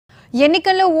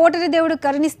ఎన్నికల్లో ఓటరు దేవుడు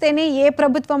కరుణిస్తేనే ఏ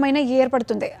ప్రభుత్వమైనా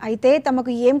ఏర్పడుతుంది. అయితే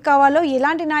తమకు ఏం కావాలో,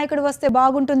 ఎలాంటి నాయకుడు వస్తే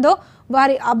బాగుంటుందో,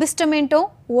 వారి అభిష్టమేంటో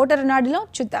ఓటరు నాడిలో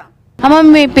చూద్దాం. అమ్మ,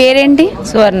 మీ పేరేంటి?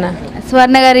 సువర్ణ.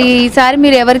 సువర్ణ గారు, ఈసారి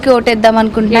మీరు ఎవరికి ఓటేద్దాం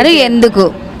అనుకుంటున్నారు? ఎందుకు?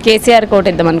 కేసీఆర్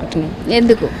ఓటేద్దాం అనుకుంటున్నాం.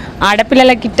 ఎందుకు?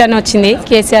 ఆడపిల్లల కిట్ అని వచ్చింది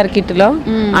కేసీఆర్ కిట్లో.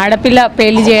 ఆడపిల్ల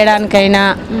పెళ్లి చేయడానికైనా,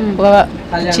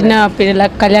 చిన్న పిల్లల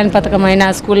కళ్యాణ పథకం అయినా,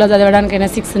 స్కూల్లో చదవడానికైనా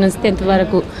 6 నుంచి 10th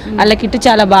వరకు వాళ్ళ కిట్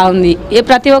చాలా బాగుంది.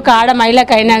 ప్రతి ఒక్క ఆడ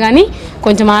మహిళకైనా కానీ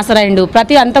కొంచెం ఆసరైండు.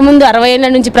 అంతకుముందు 60 ఏళ్ళ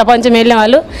నుంచి ప్రపంచం వెళ్ళిన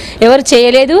వాళ్ళు ఎవరు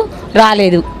చేయలేదు,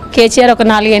 రాలేదు. కేసీఆర్ ఒక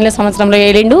 4 ఏళ్ళ సంవత్సరంలో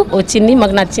ఏలిండు, వచ్చింది,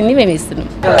 మాకు నచ్చింది, మేము ఇస్తున్నాం.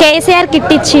 కేసీఆర్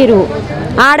కిట్ ఇచ్చిర్రు,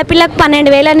 ఆడపిల్లకు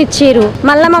 12,000 ఇచ్చిర్రు.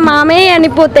 మళ్ళీ మా మామయ్య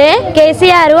చనిపోతే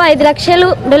కేసీఆర్ 5 లక్షలు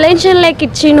డొనేషన్ లెక్క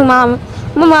ఇచ్చిండు.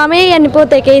 మా మామయ్య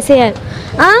చనిపోతే కేసీఆర్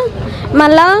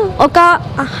మళ్ళా ఒక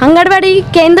అంగన్వాడీ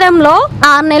కేంద్రంలో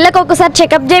 6 నెలలకు ఒకసారి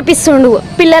చెకప్ చేపిస్తుండు.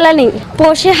 పిల్లలని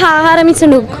పోషకాహారం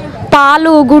ఇస్తుండు,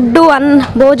 పాలు, గుడ్డు,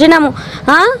 భోజనము.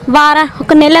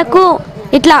 ఒక నెలకు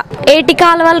ఇట్లా 80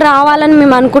 కాలువలు రావాలని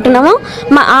మేము అనుకుంటున్నాము.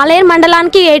 మా ఆలేరు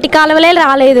మండలానికి 80 కాలువలే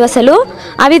రాలేదు అసలు.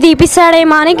 అవి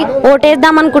తీపిస్తాడేమో అని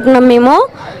ఓటేద్దాం అనుకుంటున్నాం మేము.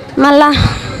 మళ్ళా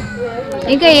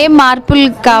ఇంకా ఏం మార్పులు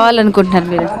కావాలనుకుంటున్నారు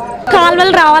మీరు?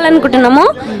 కాలువలు రావాలనుకుంటున్నాము.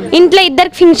 ఇంట్లో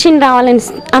 2 ఫింక్షన్ రావాలని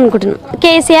అనుకుంటున్నాం.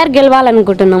 కేసీఆర్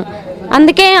గెలవాలనుకుంటున్నాం.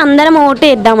 అందుకే అందరం ఓటు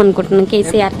వేద్దాం అనుకుంటున్నాం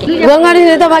కేసీఆర్కి.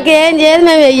 గొంగడితో మాకు ఏం చేయదు,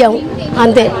 మేము వెయ్యాము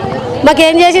అంతే.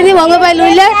 మాకేం చేసింది? వంగపల్లి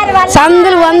ఊళ్ళే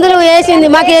సందులు వందలు వేసింది.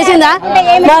 మాకు వేసిందా?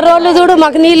 మా రోడ్లు చూడు,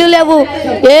 మాకు నీళ్లు లేవు,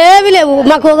 ఏమి లేవు,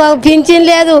 మాకు ఒక పింఛన్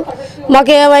లేదు.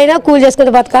 మాకు ఏమైనా కూలి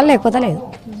చేసుకుంటే బతకాలి, లేకపోతే లేదు.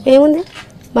 ఏముంది?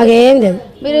 మాకు ఏం లేదు.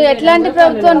 మీరు ఎట్లాంటి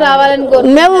ప్రభుత్వం రావాలని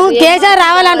మేము కేసీఆర్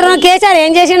రావాలంటున్నాం. కేసీఆర్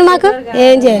ఏం చేసిండు? మాకు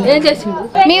ఏం చేయాలి?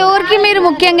 మీ ఊరికి మీరు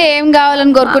ముఖ్యంగా ఏం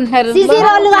కావాలని కోరుకుంటున్నారు? సిసి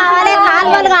రోడ్లు కావాలి,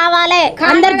 కాలువలు కావాలి,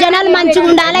 అందరు జనాలు మంచిగా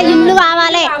ఉండాలి, ఇండ్లు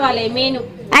కావాలి,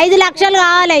 5 లక్షలు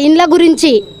కావాలి ఇండ్ల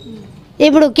గురించి.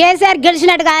 ఇప్పుడు కేసీఆర్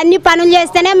గెలిచినట్టుగా అన్ని పనులు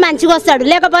చేస్తేనే మంచిగా వస్తాడు,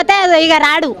 లేకపోతే ఇక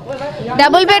రాడు.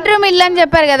 డబుల్ బెడ్రూమ్ ఇల్లు అని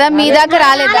చెప్పారు కదా, మీ దాకా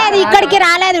రాలేదు? ఇక్కడికి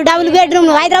రాలేదు. డబుల్ బెడ్రూమ్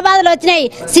హైదరాబాద్ లో వచ్చినాయి,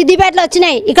 సిద్దిపేటలో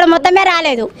వచ్చినాయి, ఇక్కడ మొత్తమే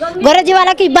రాలేదు. గొర్రె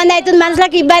జీవాలకు ఇబ్బంది అవుతుంది,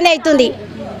 మనుషులకు ఇబ్బంది అవుతుంది.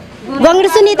 గొంగుడు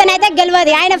సునీతనైతే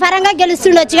గెలవదు, ఆయన పరంగా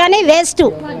గెలుస్తుండొచ్చు కానీ వేస్ట్.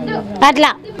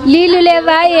 అట్లా నీళ్ళు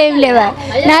లేవా, ఏం లేవా,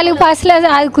 4 పాసలు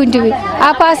ఆదుకుంటుంది,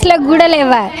 ఆ పాసలకు కూడా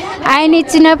లేవా. ఆయన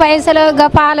ఇచ్చిన పైసలు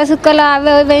పాల సుక్కలు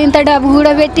అవి ఇంత డబ్బు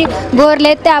కూడా పెట్టి బోర్లు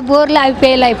ఎత్తే ఆ బోర్లు అవి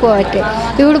ఫెయిల్ అయిపోవట్టే.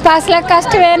 ఇప్పుడు పాసలకు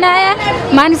కష్టమేనా,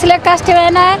 మనుషులకు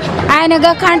కష్టమేనా. ఆయన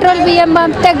కంట్రోల్ బియ్యం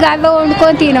పంపితే గవ్వ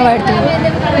వండుకొని తినబడుతుంది.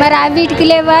 మరి ఆ వీటికి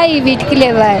లేవా, ఈ వీటికి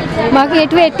లేవా. మాకు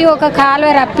ఎటు పెట్టి ఒక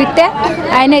కాలువ రప్పిస్తే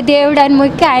ఆయన దేవుడు అని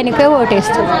మొక్కి ఆయనకే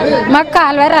ఓటేస్తాం. మాకు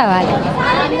కాలువ రావాలి.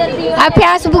 ఆ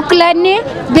పాస్బుక్లన్నీ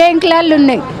బ్యాంకులలో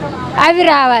ఉన్నాయి, అవి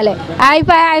రావాలి.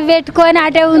 అవి పెట్టుకొని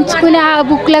అటే ఉంచుకుని ఆ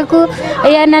బుక్లకు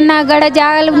ఏమన్నా గడ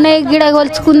జాగాలు ఉన్నాయి, గిడ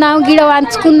కొలుచుకుందాం, గిడ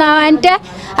వంచుకుందాం అంటే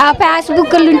ఆ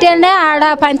పాస్బుక్లు ఉంటేనే ఆడ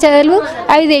పంచాయతీలు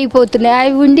అవి తెగిపోతున్నాయి.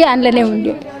 అవి ఉండి అందులోనే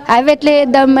ఉండి అవి ఎట్లా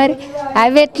చేద్దాం మరి?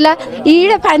 అవి ఎట్లా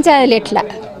ఈడ పంచాయతీలు ఎట్లా?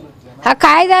 ఆ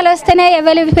కాగితాలు వస్తేనే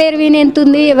ఎవరి పేరు విని ఎంత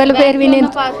ఉంది, ఎవరి పేరు విని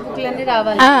ఎంత,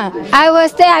 అవి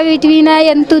వస్తే అవి వినా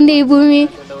ఎంత ఉంది ఈ భూమి,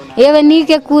 ఏవో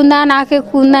నీకెక్కువ ఉందా,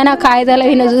 నాకెక్కువ ఉందా అని ఆ కాగితాలు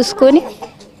విన చూసుకొని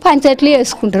పంచట్లు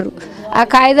వేసుకుంటారు. ఆ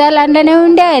కాగితాలు అంటేనే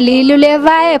ఉండే నీళ్ళు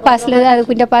లేవా, పసలు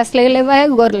చదువుకుంటే పసలు లేవా,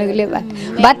 గొర్రెలకు లేవా.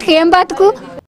 బతుకేం బతుకు?